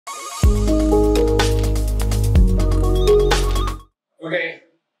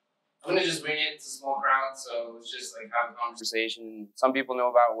let's just like have a conversation. Some people know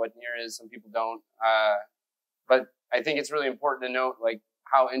about what NEAR is, some people don't. But I think it's really important to note like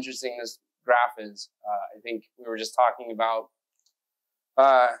how interesting this graph is. I think we were just talking about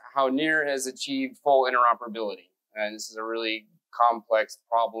how NEAR has achieved full interoperability. And this is a really complex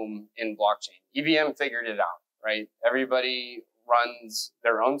problem in blockchain. EVM figured it out, right? Everybody runs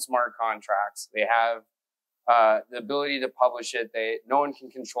their own smart contracts. They have the ability to publish it. No one can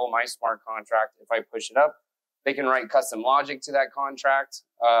control my smart contract. If I push it up, they can write custom logic to that contract.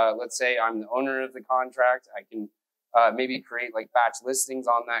 Let's say I'm the owner of the contract. I can maybe create like batch listings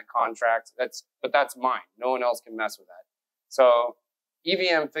on that contract. But that's mine. No one else can mess with that. So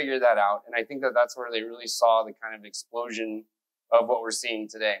EVM figured that out. And I think that that's where they really saw the kind of explosion of what we're seeing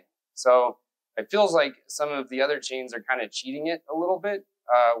today. So it feels like some of the other chains are kind of cheating it a little bit,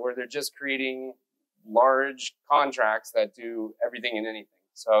 where they're just creating large contracts that do everything and anything.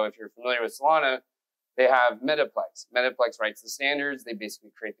 So if you're familiar with Solana, they have Metaplex. Metaplex writes the standards. They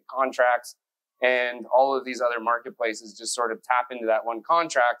basically create the contracts. And all of these other marketplaces just sort of tap into that one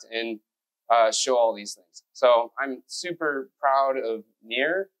contract and show all these things. So I'm super proud of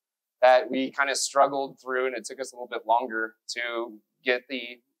NEAR that we kind of struggled through, and it took us a little bit longer to get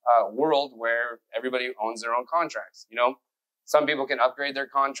the world where everybody owns their own contracts. You know, some people can upgrade their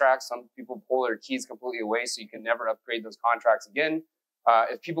contracts. Some people pull their keys completely away, so you can never upgrade those contracts again.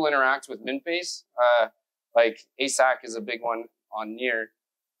 If people interact with Mintbase, like ASAC is a big one on NEAR,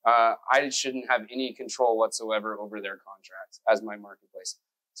 I shouldn't have any control whatsoever over their contracts as my marketplace.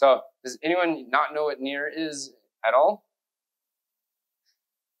 So does anyone not know what NEAR is at all?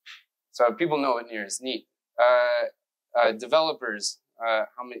 So people know what NEAR is. Neat. Developers,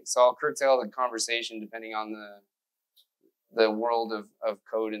 how many? So I'll curtail the conversation depending on the world of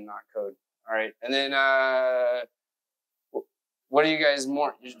code and not code. All right. And then what are you guys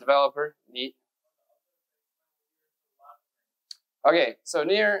more? You're a developer? Neat. Okay, so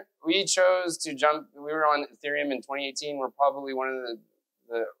NEAR, we chose to jump. We were on Ethereum in 2018. We're probably one of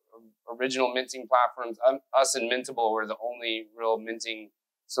the original minting platforms. Us and Mintable were the only real minting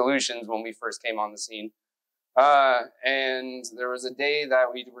solutions when we first came on the scene. And there was a day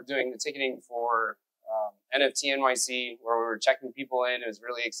that we were doing the ticketing for NFT NYC, where we were checking people in. It was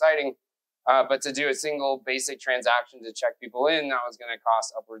really exciting. But to do a single basic transaction to check people in, that was going to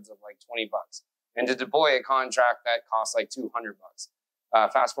cost upwards of like $20. And to deploy a contract that cost like $200.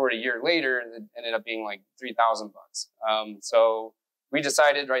 Fast forward a year later, it ended up being like $3,000. So we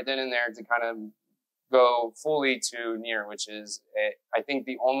decided right then and there to kind of go fully to NEAR, which is, I think,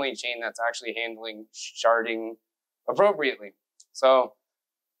 the only chain that's actually handling sharding appropriately. So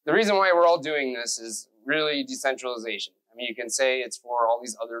the reason why we're all doing this is really decentralization. I mean, you can say it's for all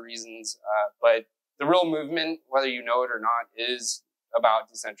these other reasons, but the real movement, whether you know it or not, is about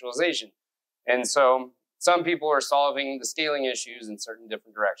decentralization. And so some people are solving the scaling issues in certain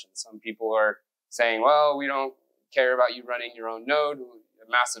different directions. Some people are saying, well, we don't care about you running your own node.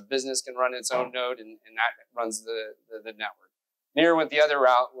 A massive business can run its own node, and that runs the network. NEAR went the other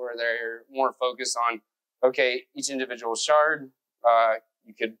route, where they're more focused on, okay, each individual shard,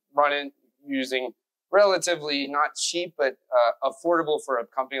 you could run it using relatively not cheap, but affordable for a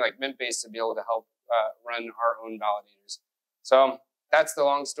company like Mintbase to be able to help run our own validators. So that's the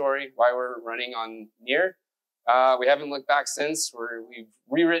long story why we're running on NEAR. We haven't looked back since. We've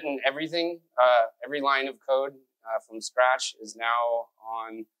rewritten everything. Every line of code from scratch is now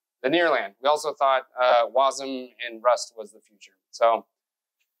on the NEAR land. We also thought WASM and Rust was the future. So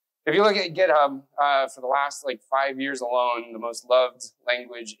if you look at GitHub, for the last like 5 years alone, the most loved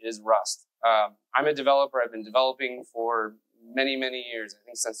language is Rust. I'm a developer. I've been developing for many, many years. I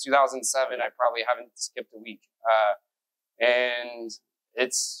think since 2007, I probably haven't skipped a week. And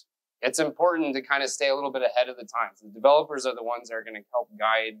it's important to kind of stay a little bit ahead of the times. The developers are the ones that are going to help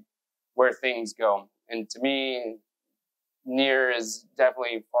guide where things go. And to me, NEAR is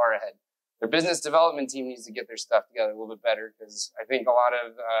definitely far ahead. Their business development team needs to get their stuff together a little bit better, because I think a lot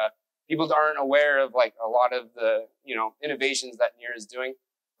of people aren't aware of like a lot of the innovations that NEAR is doing.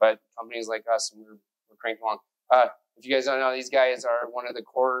 But companies like us, we're cranking along. If you guys don't know, these guys are one of the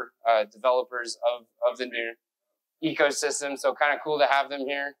core developers of the NEAR ecosystem. So kind of cool to have them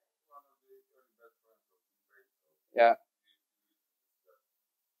here. Yeah.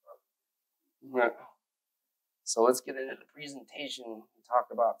 So let's get into the presentation and talk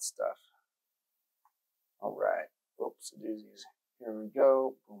about stuff. All right. Oops, doozies. Here we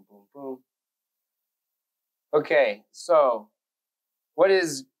go. Boom, boom, boom. Okay, so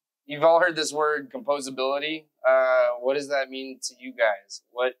you've all heard this word composability. What does that mean to you guys?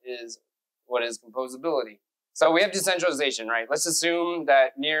 What is composability? So we have decentralization, right? Let's assume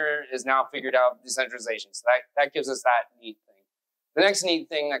that Near is now figured out decentralization. So that gives us that neat thing. The next neat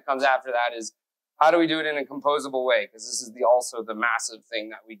thing that comes after that is, how do we do it in a composable way? Because this is also the massive thing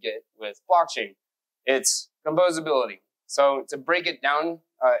that we get with blockchain. It's composability. So to break it down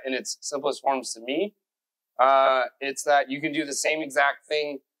in its simplest forms to me, it's that you can do the same exact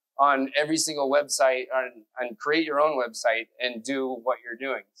thing on every single website and create your own website and do what you're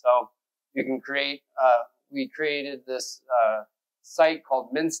doing. So you can create, we created this site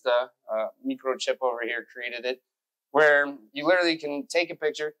called Minsta, Microchip over here created it, where you literally can take a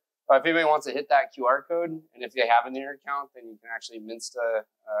picture. If anybody wants to hit that QR code, and if they have a Near account, then you can actually Minsta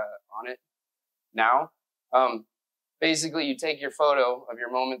on it now. Basically, you take your photo of your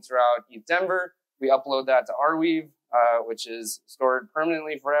moment throughout ETH Denver. We upload that to Arweave, which is stored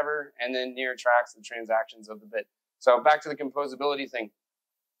permanently forever, and then Near tracks the transactions of the bit. So back to the composability thing.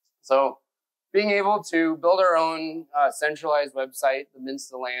 So being able to build our own centralized website, the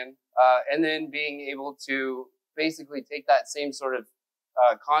Minsta LAN, and then being able to basically take that same sort of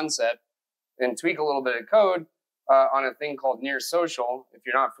concept and tweak a little bit of code on a thing called Near Social. If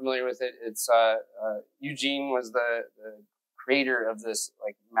you're not familiar with it, it's Eugene was the creator of this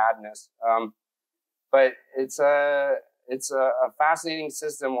like madness. But it's a fascinating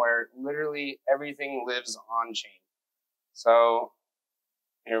system where literally everything lives on chain. So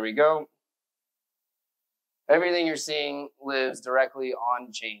here we go. Everything you're seeing lives directly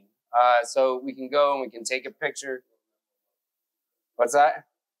on chain. So we can go and we can take a picture. What's that?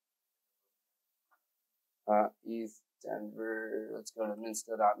 ETH Denver. Let's go to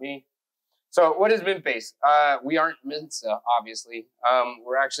minsta.me. So what is Mintbase? We aren't Minsta, obviously.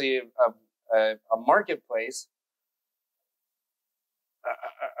 We're actually a marketplace.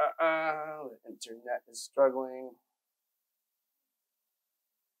 The internet is struggling.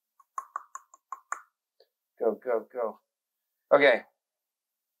 Go. Okay.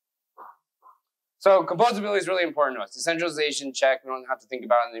 So composability is really important to us. Decentralization, check. We don't have to think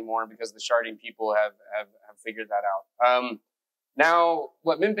about it anymore because the sharding people have figured that out. Now,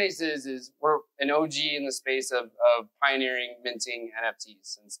 what Mintbase is we're an OG in the space of pioneering minting NFTs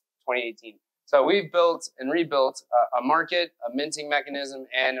since 2018. So we've built and rebuilt a market, a minting mechanism,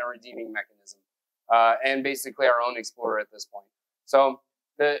 and a redeeming mechanism, and basically our own Explorer at this point. So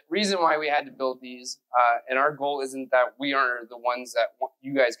the reason why we had to build these, and our goal isn't that we are the ones that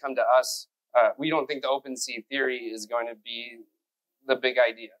you guys come to us. We don't think the OpenSea theory is going to be the big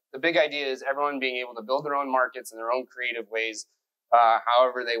idea. The big idea is everyone being able to build their own markets in their own creative ways,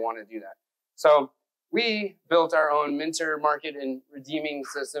 however they want to do that. So we built our own minter market and redeeming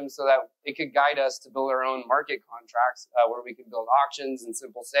system so that it could guide us to build our own market contracts where we could build auctions and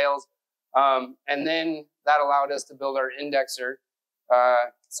simple sales. And then that allowed us to build our indexer.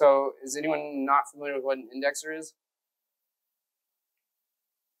 So is anyone not familiar with what an indexer is?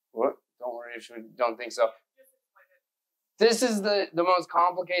 What? Don't worry if you don't think so. This is the most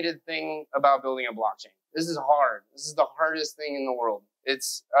complicated thing about building a blockchain. This is hard. This is the hardest thing in the world.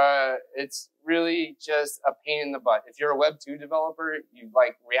 It's really just a pain in the butt. If you're a Web 2 developer, you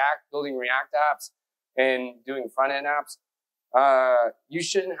like building React apps and doing front end apps, you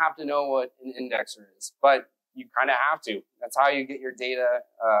shouldn't have to know what an indexer is, but you kind of have to. That's how you get your data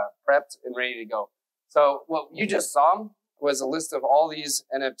prepped and ready to go. So what you just saw was a list of all these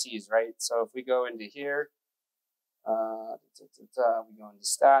NFTs, right? So if we go into here, we go into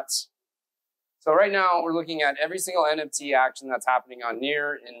stats. So right now we're looking at every single NFT action that's happening on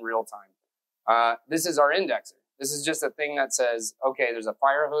Near in real time. This is our indexer. This is just a thing that says, okay, there's a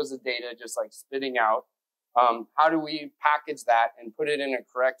fire hose of data just like spitting out. How do we package that and put it in a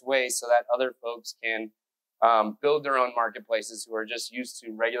correct way so that other folks can build their own marketplaces who are just used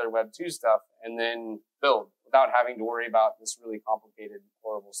to regular Web 2 stuff and then build without having to worry about this really complicated,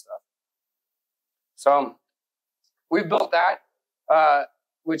 horrible stuff. So we've built that,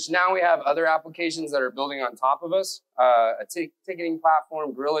 which now we have other applications that are building on top of us. A ticketing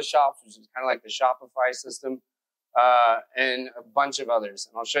platform, Gorilla Shops, which is kind of like the Shopify system, and a bunch of others.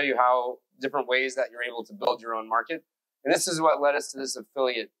 And I'll show you how different ways that you're able to build your own market. And this is what led us to this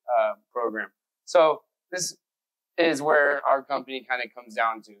affiliate program. So this is where our company kind of comes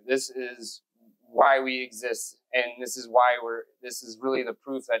down to. This is why we exist, and this is why this is really the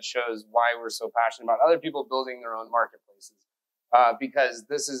proof that shows why we're so passionate about other people building their own marketplaces. Because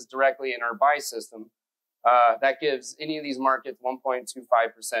this is directly in our buy system that gives any of these markets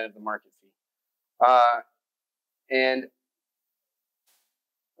 1.25% of the market fee. And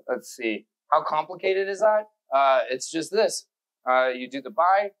let's see, how complicated is that? It's just this. You do the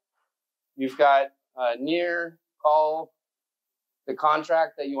buy, you've got Near, call the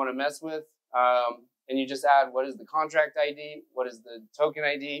contract that you want to mess with, and you just add what is the contract ID, what is the token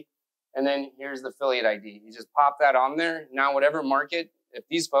ID, and then here's the affiliate ID. You just pop that on there. Now, whatever market, if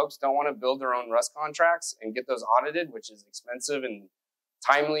these folks don't want to build their own Rust contracts and get those audited, which is expensive and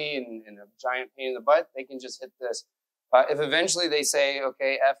timely and a giant pain in the butt, they can just hit this. If eventually they say,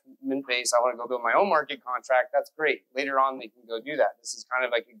 okay, F Mintbase, I want to go build my own market contract, that's great. Later on, they can go do that. This is kind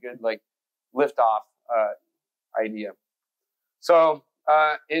of like a good like liftoff idea. So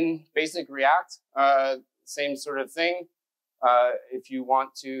in basic React, same sort of thing. If you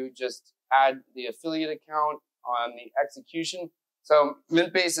want to just add the affiliate account on the execution. So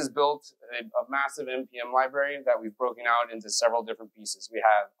Mintbase has built a massive NPM library that we've broken out into several different pieces. We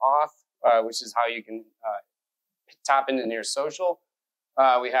have auth, which is how you can tap into Near Social.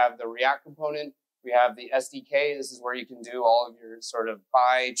 We have the React component. We have the SDK. This is where you can do all of your sort of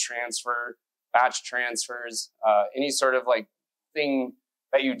buy, transfer, batch transfers, any sort of like thing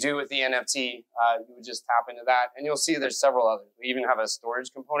that you do with the NFT, you would just tap into that. And you'll see there's several others. We even have a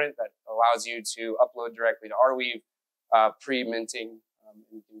storage component that allows you to upload directly to Arweave, pre-minting, and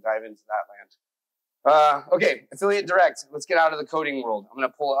you can dive into that land. Okay, Affiliate Direct. Let's get out of the coding world. I'm going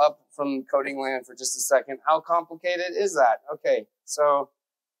to pull up from coding land for just a second. How complicated is that? Okay, so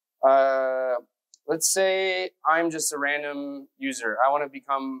let's say I'm just a random user. I want to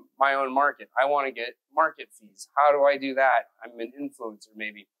become my own market. I want to get market fees. How do I do that? I'm an influencer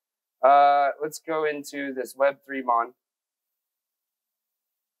maybe. Let's go into this Web3 Mon.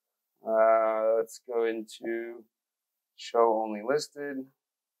 Let's go into show only listed.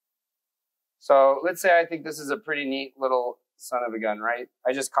 So let's say I think this is a pretty neat little son of a gun, right?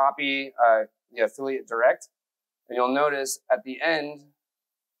 I just copy the affiliate direct, and you'll notice at the end,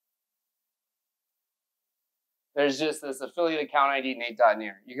 there's just this affiliate account ID,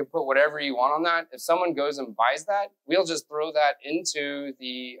 Nate.near. You can put whatever you want on that. If someone goes and buys that, we'll just throw that into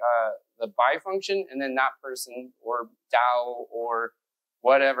the buy function, and then that person or DAO or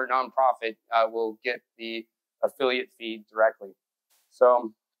whatever nonprofit will get the affiliate feed directly.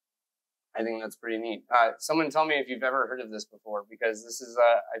 So I think that's pretty neat. Someone tell me if you've ever heard of this before, because this is,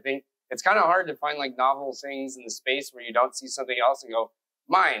 I think it's kind of hard to find like novel things in the space where you don't see something else and go,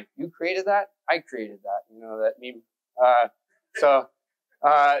 mine, you created that? I created that, you know, that meme.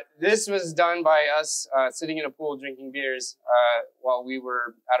 This was done by us sitting in a pool drinking beers while we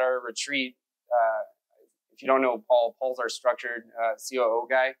were at our retreat. If you don't know Paul, Paul's our structured COO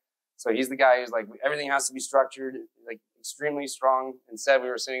guy. So he's the guy who's like, everything has to be structured, like extremely strong. Instead, we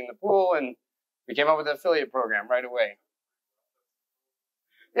were sitting in the pool and we came up with an affiliate program right away.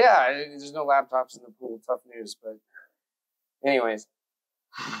 Yeah, there's no laptops in the pool, tough news, but anyways.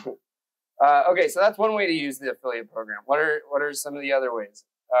 Okay, so that's one way to use the affiliate program. What are some of the other ways?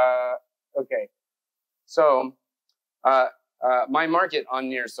 Okay, so my market on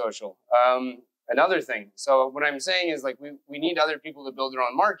Near Social. Another thing. So what I'm saying is like we need other people to build their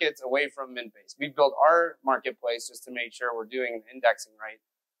own markets away from Mintbase. We've built our marketplace just to make sure we're doing indexing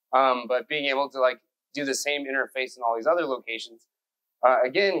right. But being able to like do the same interface in all these other locations.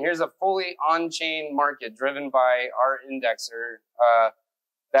 Again, here's a fully on-chain market driven by our indexer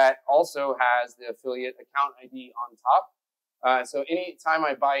that also has the affiliate account ID on top. So anytime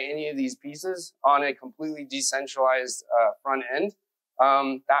I buy any of these pieces on a completely decentralized front end,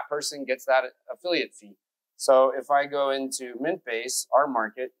 that person gets that affiliate fee. So if I go into Mintbase, our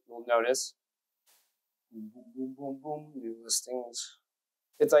market, you'll notice, boom, boom, boom, boom, new listings.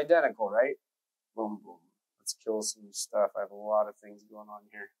 It's identical, right? Boom, boom. Let's kill some stuff. I have a lot of things going on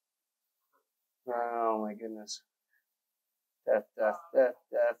here. Oh my goodness. Death, death, death,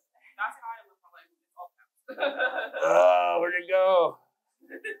 death. Oh, where'd it go?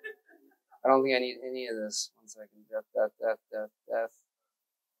 I don't think I need any of this. 1 second. Death, death, death, death, death.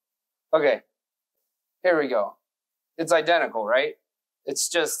 Okay. Here we go. It's identical, right? It's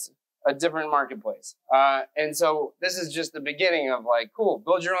just a different marketplace. And so this is just the beginning of like, cool,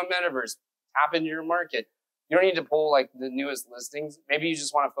 build your own metaverse, tap into your market. You don't need to pull like the newest listings. Maybe you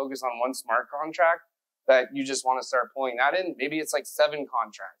just want to focus on one smart contract that you just want to start pulling that in. Maybe it's like 7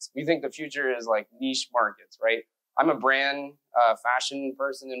 contracts. We think the future is like niche markets, right? I'm a brand fashion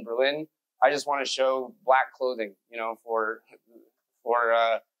person in Berlin. I just want to show black clothing, you know, for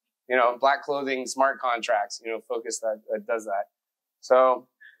you know, black clothing smart contracts, you know, focus that does that. So,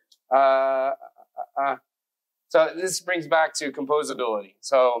 so this brings back to composability.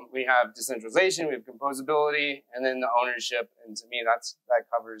 So we have decentralization, we have composability, and then the ownership. And to me, that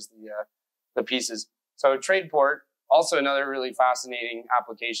covers the pieces. So Tradeport, also another really fascinating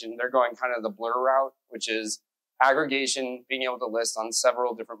application. They're going kind of the Blur route, which is aggregation, being able to list on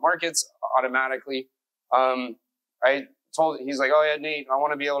several different markets automatically. he's like, oh yeah, Nate, I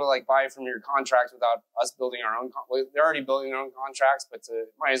want to be able to like buy from your contracts without us building our own. Well, they're already building their own contracts, but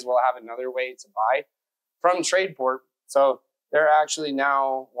might as well have another way to buy from Tradeport. So they're actually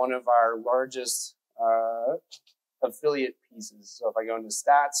now one of our largest affiliate pieces. So if I go into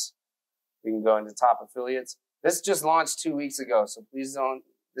stats, we can go into top affiliates. This just launched 2 weeks ago, so please don't.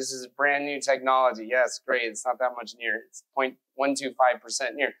 This is brand new technology. Yes, great. It's not that much near. It's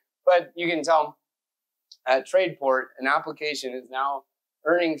 0.125% near. But you can tell at Tradeport, an application is now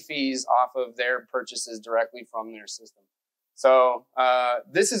earning fees off of their purchases directly from their system. So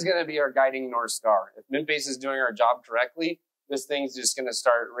this is going to be our guiding North Star. If Mintbase is doing our job correctly, this thing's just going to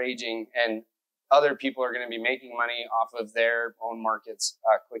start raging, and other people are going to be making money off of their own markets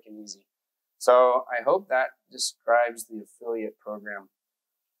quick and easy. So I hope that describes the affiliate program.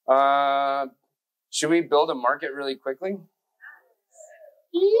 Should we build a market really quickly?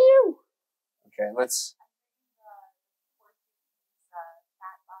 Okay, let's.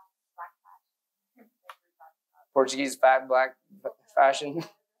 Portuguese fat black fashion.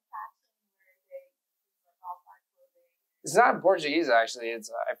 It's not Portuguese, actually.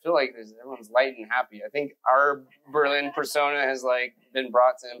 It's I feel like everyone's light and happy. I think our Berlin persona has like been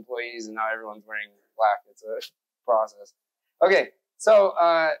brought to employees, and now everyone's wearing black. It's a process. Okay, so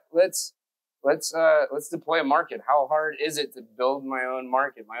let's deploy a market. How hard is it to build my own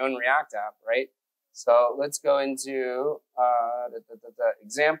market, my own React app, right? So let's go into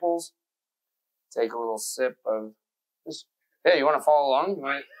examples. Take a little sip of this. Hey, you want to follow along?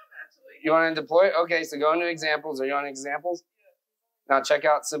 You want to deploy? Okay, so go into examples. Are you on examples? Now check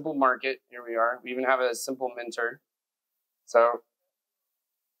out simple market. Here we are. We even have a simple minter. So,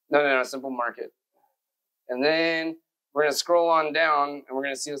 no, simple market. And then we're going to scroll on down, and we're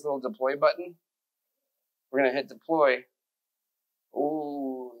going to see this little deploy button. We're going to hit deploy.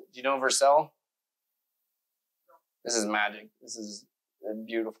 Ooh, do you know Vercel? This is magic. This is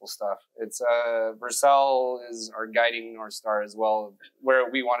beautiful stuff. It's Vercel is our guiding North Star as well, where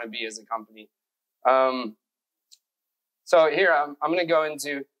we want to be as a company. So here I'm going to go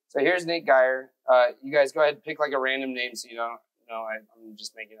into. So here's Nate Geyer. You guys go ahead and pick like a random name, so you don't. I'm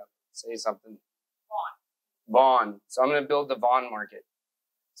just making up. Say something. Vaughn. So I'm going to build the Vaughn market.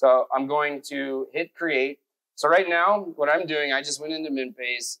 So I'm going to hit create. So right now, what I'm doing, I just went into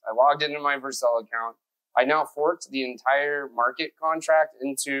Mintbase. I logged into my Vercel account. I now forked the entire market contract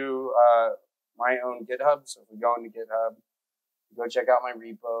into my own GitHub. So if we go into GitHub, go check out my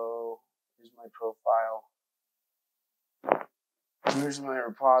repo. Here's my profile. Here's my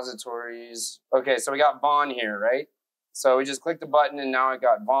repositories. Okay, so we got Vaughn here, right? So we just clicked the button, and now I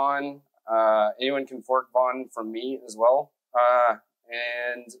got Vaughn. Anyone can fork Vaughn from me as well.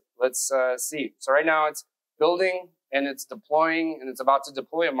 And let's see. So right now it's building, and it's deploying, and it's about to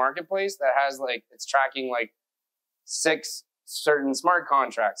deploy a marketplace that has like, it's tracking like 6 certain smart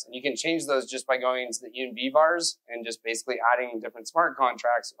contracts. And you can change those just by going into the env vars and just basically adding different smart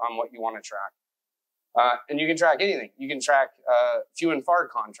contracts on what you want to track. And you can track anything. You can track few and far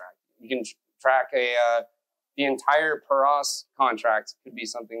contract. You can track the entire Paros contract could be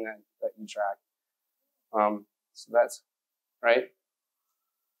something that you track. So that's right.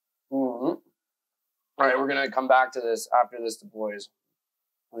 Mm-hmm. All right, we're going to come back to this after this deploys.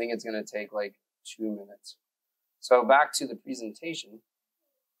 I think it's going to take like 2 minutes. So back to the presentation.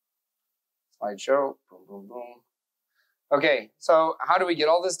 Slideshow. Boom, boom, boom. Okay, so how do we get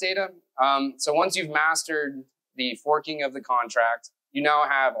all this data? So once you've mastered the forking of the contract, you now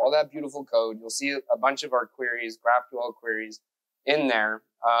have all that beautiful code. You'll see a bunch of our queries, GraphQL queries in there.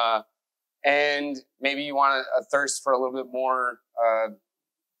 And maybe you want a thirst for a little bit more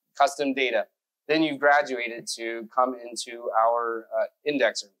custom data. Then you've graduated to come into our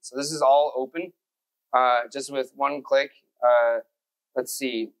indexer. So this is all open, just with one click. Let's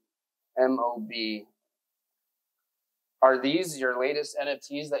see, MOB. Are these your latest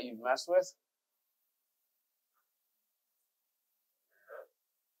NFTs that you've messed with?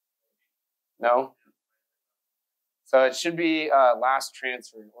 No? So it should be last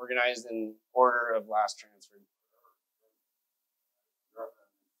transferred, organized in order of last transferred.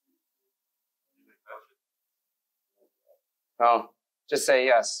 Oh, just say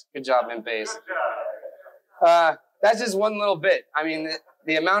yes. Good job, Mintbase. That's just one little bit. I mean,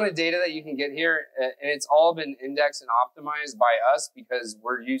 the amount of data that you can get here, and it's all been indexed and optimized by us because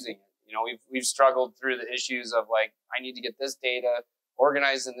we're using it. You know, we've struggled through the issues of like, I need to get this data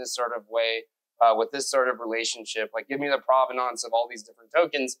organized in this sort of way, with this sort of relationship. Like, give me the provenance of all these different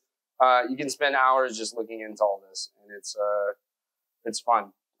tokens. You can spend hours just looking into all this, and it's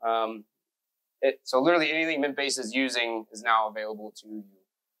fun. So literally anything Mintbase is using is now available to you.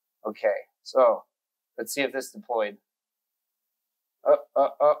 Okay, so let's see if this deployed.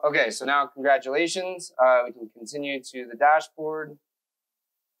 Okay, so now congratulations. We can continue to the dashboard.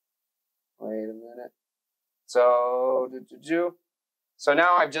 Wait a minute. So, so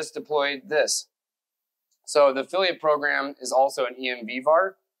now I've just deployed this. So the affiliate program is also an EMV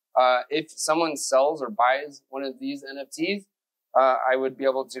VAR. If someone sells or buys one of these NFTs, I would be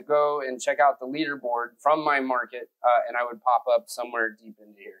able to go and check out the leaderboard from my market, and I would pop up somewhere deep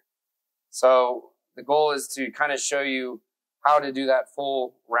into here. So the goal is to kind of show you how to do that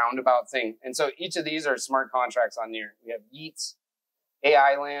full roundabout thing. And so each of these are smart contracts on Near. We have Yeats,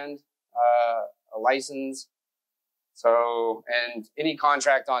 AI Land, a license. So, and any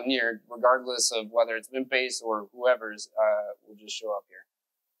contract on Near, regardless of whether it's Mintbase or whoever's, will just show up here.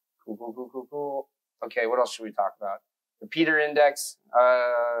 Cool. Okay, what else should we talk about? Repeater index.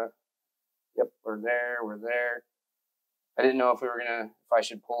 Yep, we're there. I didn't know if I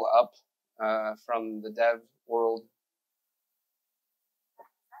should pull up from the dev world.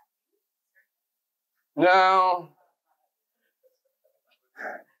 No.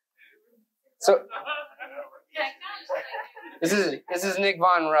 So this is Nick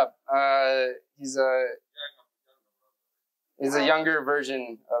Von Rupp. He's a younger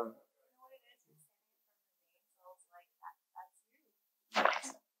version of.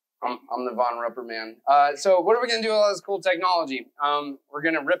 I'm the Von Rupper man. So what are we going to do with all this cool technology? We're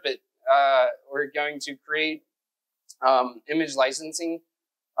going to rip it. We're going to create image licensing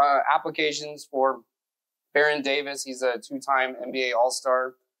applications for Baron Davis. He's a 2-time NBA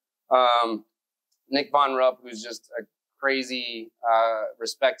All-Star. Nick Von Rupp, who's just a crazy,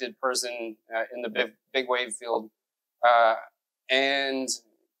 respected person in the big wave field. And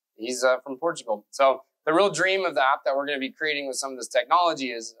he's from Portugal. So the real dream of the app that we're going to be creating with some of this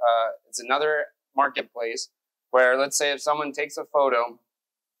technology is it's another marketplace where, let's say, if someone takes a photo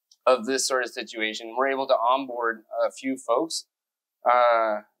of this sort of situation, we're able to onboard a few folks,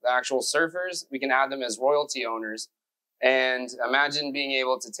 the actual surfers. We can add them as royalty owners. And imagine being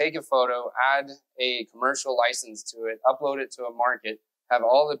able to take a photo, add a commercial license to it, upload it to a market, have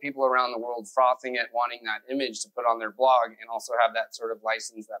all the people around the world frothing it, wanting that image to put on their blog, and also have that sort of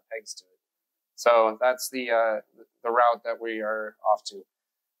license that pegs to it. So that's the route that we are off to.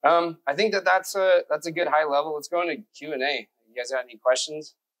 I think that's a good high level. Let's go into Q&A. You guys got any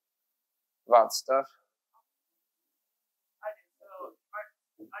questions about stuff? I do. So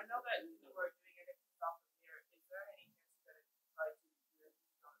I know that you were doing it yourself here. Is there any chance that it tries to do it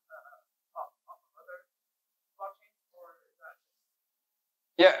off of other blockchains, or is that just?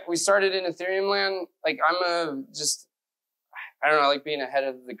 Yeah, we started in Ethereum land. Like I don't know, I like being ahead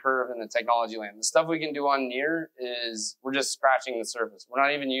of the curve in the technology land. The stuff we can do on Near is we're just scratching the surface. We're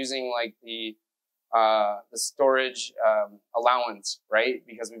not even using like the storage allowance, right?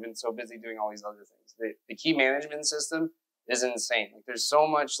 Because we've been so busy doing all these other things. The key management system is insane. Like there's so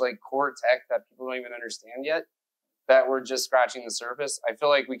much like core tech that people don't even understand yet that we're just scratching the surface. I feel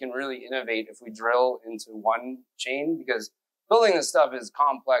like we can really innovate if we drill into one chain, because building this stuff is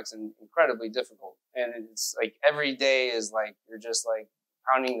complex and incredibly difficult. And it's like every day is like, you're just like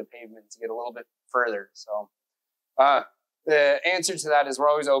pounding the pavement to get a little bit further. So the answer to that is we're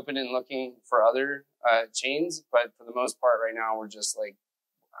always open and looking for other chains. But for the most part right now, we're just like,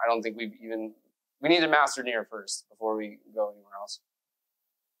 I don't think we need to master Near first before we go anywhere else.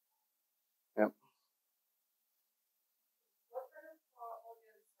 Yep. What kind of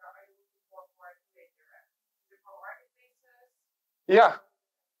audience are you looking for activator at? Is it for marketplaces? Yeah.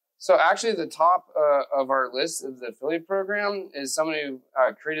 So actually the top of our list of the affiliate program is someone who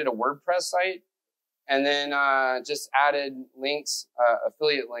created a WordPress site and then just added links,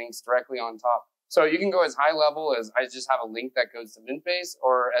 affiliate links directly on top. So you can go as high level as I just have a link that goes to Mintbase,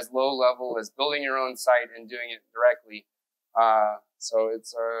 or as low level as building your own site and doing it directly. So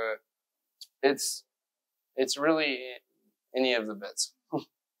it's really any of the bits.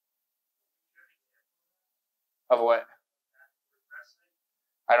 Of what?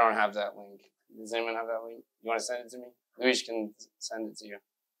 I don't have that link. Does anyone have that link? You want to send it to me? Luis can send it to you.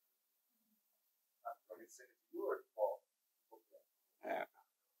 Yeah.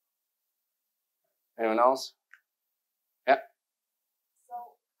 Anyone else? Yeah.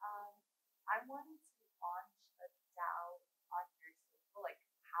 So I'm wanting to launch a DAO on your social, like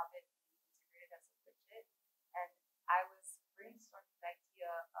have it integrated as a widget. And I was brainstorming the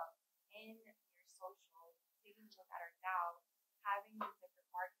idea of in your social, taking a look at our DAO, having the different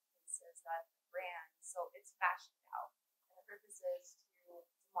marketplaces that brand. So it's fashion DAO. And the purpose is to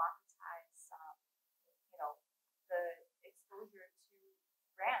democratize the exposure to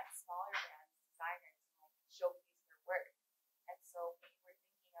brands, smaller brands, designers, and like showcase their work. And so we were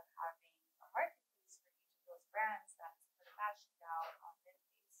thinking of having a marketplace for each of those brands that's for the fashion DAO,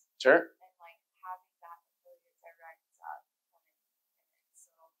 Sure. and like having that affiliate direct component in it. So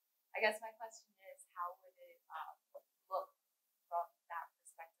I guess my question is, how would it look from that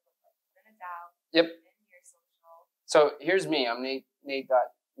perspective of like within a DAO, Yep. within your social? So here's me. I'm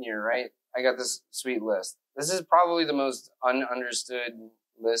Nate.Near, right? I got this sweet list. This is probably the most ununderstood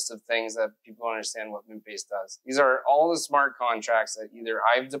list of things that people don't understand what Mintbase does. These are all the smart contracts that either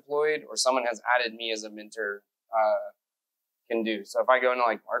I've deployed or someone has added me as a minter can do. So if I go into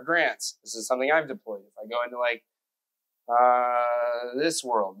like our grants, this is something I've deployed. If I go into like this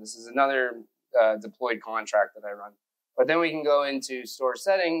world, this is another deployed contract that I run. But then we can go into store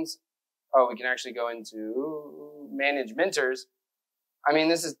settings. Oh, we can actually go into manage minters. I mean,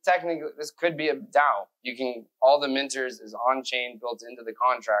 this could be a DAO. All the minters is on chain built into the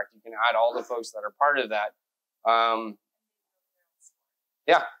contract. You can add all the folks that are part of that.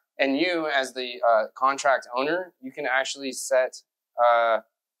 Yeah. And you, as the contract owner, you can actually set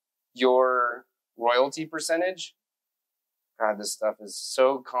your royalty percentage. God, this stuff is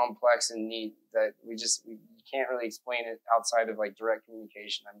so complex and neat that we can't really explain it outside of like direct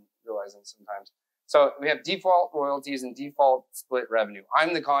communication. I'm realizing sometimes. So we have default royalties and default split revenue.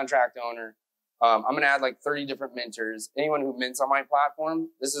 I'm the contract owner. I'm going to add like 30 different minters. Anyone who mints on my platform,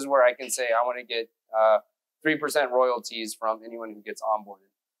 this is where I can say I want to get 3% royalties from anyone who gets onboarded.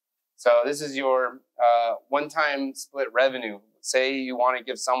 So this is your one-time split revenue. Say you want to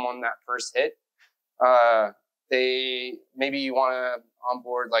give someone that first hit. Maybe you want to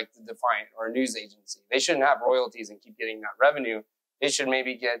onboard like the Defiant or a news agency. They shouldn't have royalties and keep getting that revenue. They should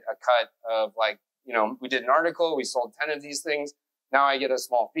maybe get a cut of like, we did an article, we sold 10 of these things. Now I get a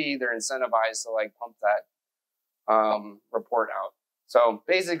small fee. They're incentivized to like pump that report out. So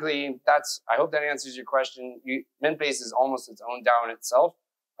basically, I hope that answers your question. Mintbase is almost its own DAO in itself.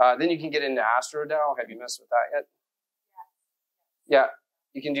 Then you can get into AstroDAO. Have you messed with that yet? Yeah.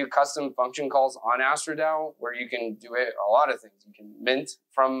 You can do custom function calls on AstroDAO where you can do a lot of things. You can mint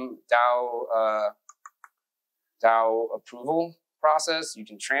from DAO approval process. You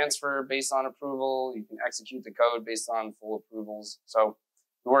can transfer based on approval. You can execute the code based on full approvals. So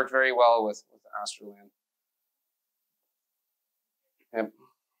we work very well with Astroland. Yep.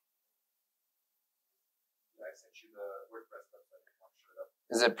 I sent you the WordPress website. I want to show it up.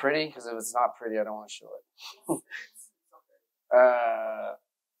 Is it pretty? Because if it's not pretty, I don't want to show it.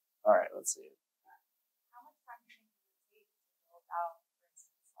 All right, let's see. How much time do you think it would take to build out, for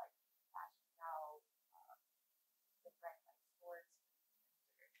instance, like AstroDAO, different like stores?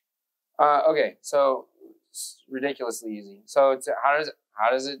 Okay, so it's ridiculously easy. So how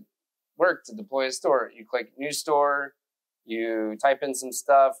does it work to deploy a store? You click new store, you type in some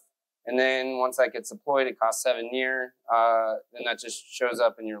stuff, and then once that gets deployed, it costs 7 Near. Then that just shows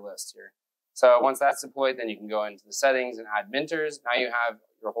up in your list here. So once that's deployed, then you can go into the settings and add minters. Now you have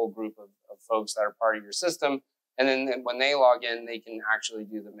your whole group of folks that are part of your system. And then when they log in, they can actually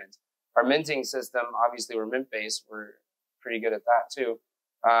do the mint. Our minting system, obviously we're Mintbase. We're pretty good at that too.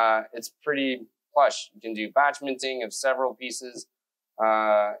 It's pretty plush. You can do batch minting of several pieces.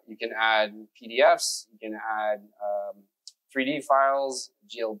 You can add PDFs. You can add 3D files,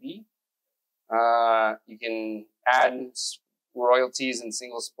 GLB. You can add royalties and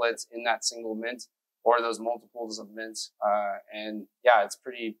single splits in that single mint or those multiples of mints. And yeah, it's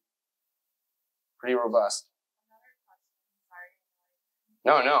pretty robust. Another question, sorry.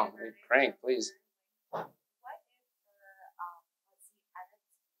 No, Crank, please. What if let's see,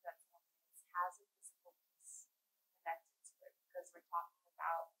 NFT that has a physical piece connected to it? Because we're talking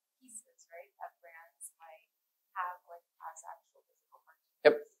about pieces, right? That brands might have like as actual physical merchandise.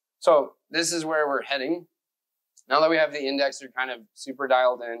 Yep. So this is where we're heading. Now that we have the indexer kind of super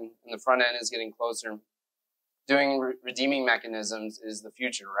dialed in and the front end is getting closer, doing redeeming mechanisms is the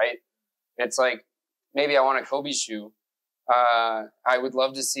future, right? It's like, maybe I want a Kobe shoe. I would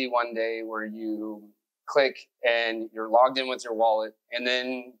love to see one day where you click and you're logged in with your wallet and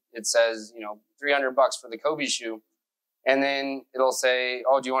then it says, $300 for the Kobe shoe. And then it'll say,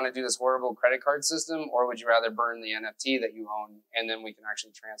 oh, do you want to do this horrible credit card system or would you rather burn the NFT that you own? And then we can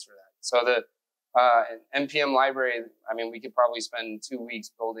actually transfer that. So the NPM library, we could probably spend 2 weeks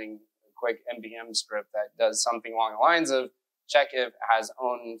building a quick NPM script that does something along the lines of check if it has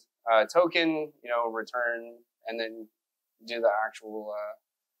owned token, return, and then do the actual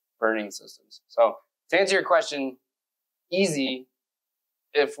burning systems. So to answer your question, easy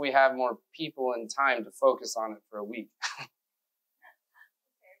if we have more people and time to focus on it for a week. Okay,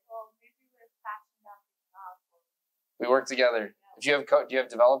 well, maybe with Fashion Down We work together. If you have do you have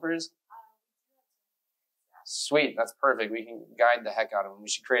developers? Sweet, that's perfect. We can guide the heck out of them. We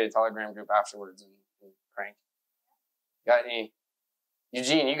should create a Telegram group afterwards and Crank. Got any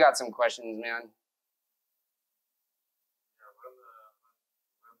Eugene, you got some questions, man.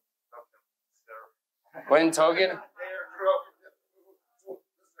 When token?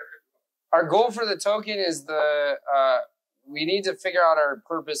 Our goal for the token is we need to figure out our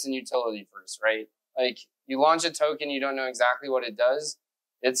purpose and utility first, right? Like, you launch a token, you don't know exactly what it does,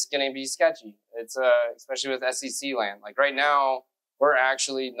 it's going to be sketchy. It's especially with SEC land. Like right now, we're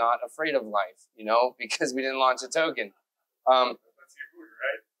actually not afraid of life, because we didn't launch a token.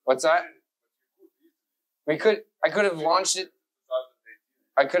 What's that? I could have launched it.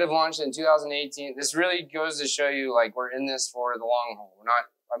 I could have launched it in 2018. This really goes to show you, like, we're in this for the long haul.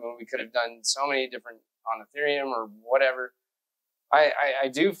 We could have done so many different on Ethereum or whatever. I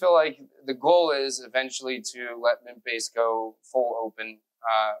do feel like the goal is eventually to let Mintbase go full open.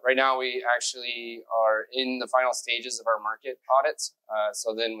 Right now, we actually are in the final stages of our market audits.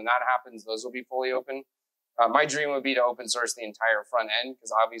 So then when that happens, those will be fully open. My dream would be to open source the entire front end,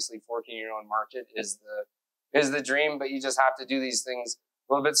 because obviously forking your own market is the dream, but you just have to do these things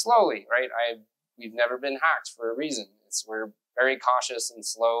a little bit slowly, right? We've never been hacked for a reason. We're very cautious and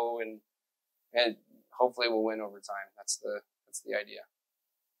slow, and hopefully we'll win over time. That's the idea.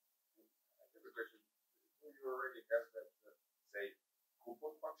 I have a question. Do you already have that, say,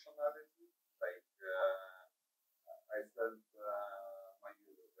 coupon functionality? Like, I sent my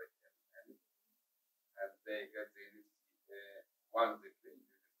users like and they get one of the things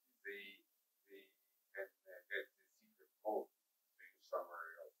they can get the secret code to use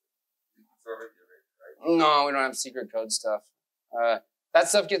somewhere else. It's already ready, right? No, we don't have secret code stuff. That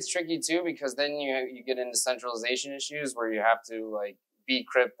stuff gets tricky too, because then you get into centralization issues where you have to like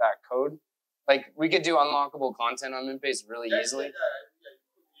decrypt that code. Like, we could do unlockable content on Mintbase really easily.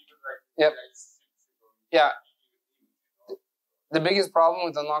 Yep. Yeah. The biggest problem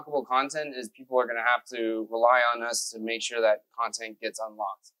with unlockable content is people are going to have to rely on us to make sure that content gets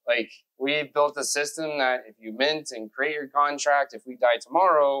unlocked. Like, we built a system that if you mint and create your contract, if we die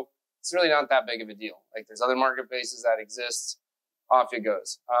tomorrow, it's really not that big of a deal. Like, there's other marketplaces that exist. Off it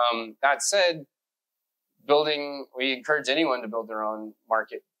goes. That said, we encourage anyone to build their own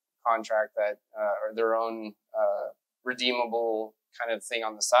market contract or their own redeemable kind of thing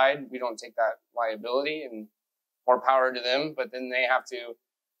on the side. We don't take that liability, and more power to them, but then they have to,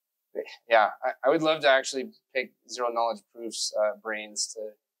 I would love to actually pick zero knowledge proofs brains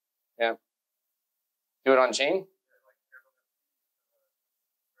to, do it on chain.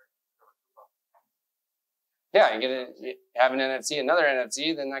 Yeah, you have an NFT, another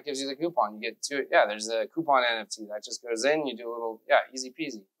NFT, then that gives you the coupon. You get two. Yeah, there's a coupon NFT that just goes in. You do a little, easy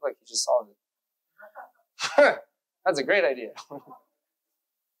peasy. Look, you just solved it. That's a great idea.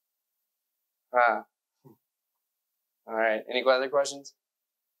 All right. Any other questions?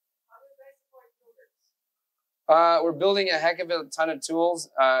 We're building a heck of a ton of tools.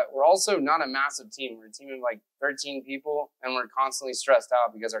 We're also not a massive team. We're a team of like 13 people, and we're constantly stressed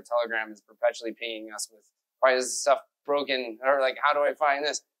out because our Telegram is perpetually pinging us with, why is stuff broken? Or like, how do I find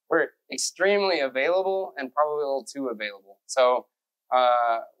this? We're extremely available and probably a little too available. So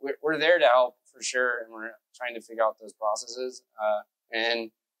we're there to help for sure, and we're trying to figure out those processes.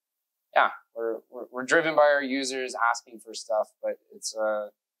 We're driven by our users asking for stuff, but it's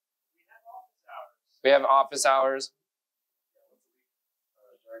we have office hours.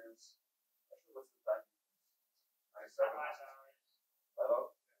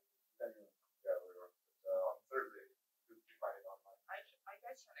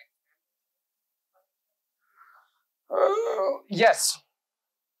 Yes,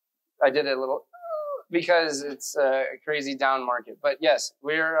 I did it a little because it's a crazy down market. But yes,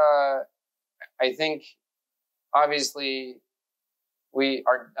 we're. I think obviously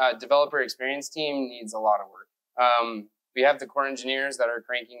our developer experience team needs a lot of work. We have the core engineers that are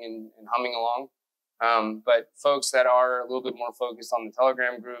cranking and humming along, but folks that are a little bit more focused on the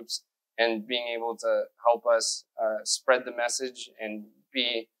Telegram groups and being able to help us spread the message and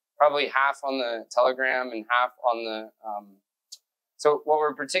be probably half on the Telegram and half on the. So what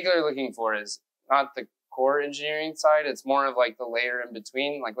we're particularly looking for is not the core engineering side. It's more of like the layer in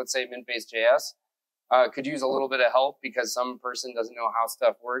between. Like, let's say Mintbase.js could use a little bit of help because some person doesn't know how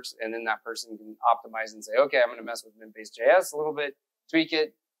stuff works, and then that person can optimize and say, okay, I'm going to mess with Mintbase.js a little bit, tweak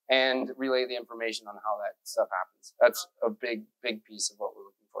it, and relay the information on how that stuff happens. That's a big, big piece of what we're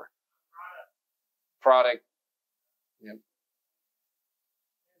looking for. Product. Yep.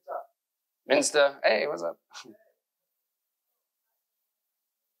 Minsta. Hey, what's up?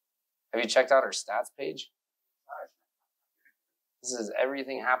 Have you checked out our stats page? This is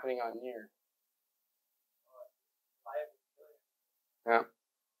everything happening on here. Yeah.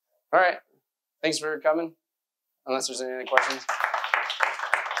 All right. Thanks for coming. Unless there's any other questions.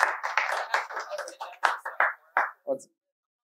 What's